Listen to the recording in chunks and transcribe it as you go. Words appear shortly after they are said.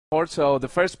So the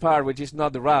first part, which is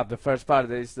not the rap, the first part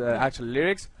is the actual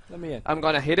lyrics. Let me in. I'm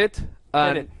gonna hit it,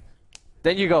 and Hit it.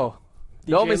 then you go. DJ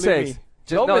No mistakes. Lumi.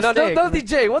 No, No no, mistake. no,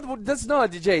 DJ. What? That's not a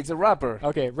DJ. It's a rapper.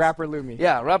 Okay, rapper Lumi.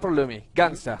 Yeah, rapper Lumi,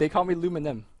 gangsta. They call me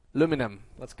Luminem. Luminem.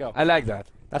 Let's go. I like that.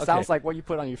 That Okay. sounds like what you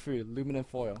put on your food, aluminum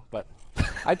foil, but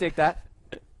I take that.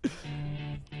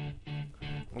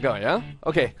 I'm going, yeah?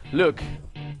 Okay, look.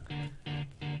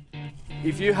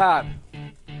 If you had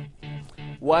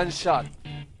one shot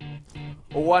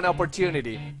or one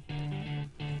opportunity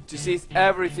to seize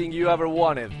everything you ever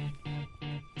wanted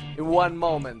in one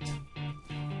moment,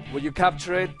 will you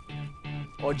capture it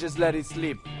or just let it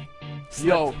sleep?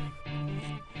 Yo.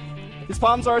 His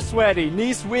palms are sweaty,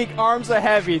 knees weak, arms are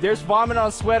heavy. There's vomit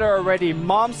on sweater already.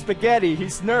 Mom's spaghetti,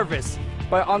 he's nervous.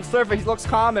 But on surface he looks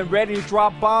calm and ready to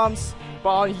drop bombs.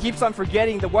 But he keeps on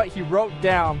forgetting what he wrote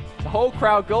down. The whole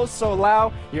crowd goes so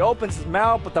loud, he opens his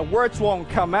mouth, but the words won't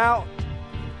come out.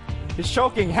 He's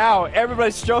choking how?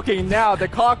 Everybody's choking now. The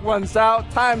clock runs out.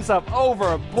 Time's up.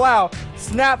 Over. Blow.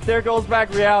 Snap. There goes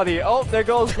back reality. Oh, there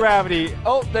goes gravity.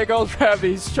 Oh, there goes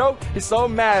gravity. He's choked. He's so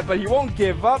mad, but he won't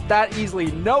give up that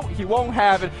easily. No, he won't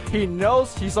have it. He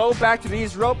knows he's so back to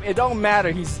these rope. It don't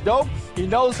matter. He's dope. He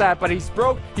knows that, but he's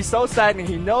broke. He's so sad, and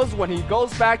he knows when he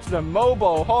goes back to the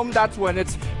mobile home, that's when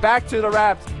it's back to the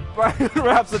raps.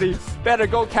 Rhapsody, better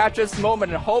go catch this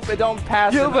moment and hope it don't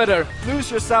pass. You better lose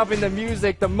yourself in the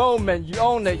music. The moment you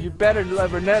own it, you better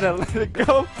never let it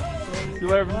go. You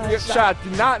never shot. Do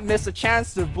not miss a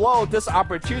chance to blow. This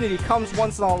opportunity comes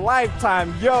once in a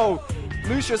lifetime. Yo,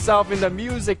 lose yourself in the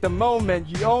music. The moment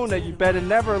you own it, you better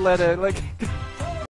never let it.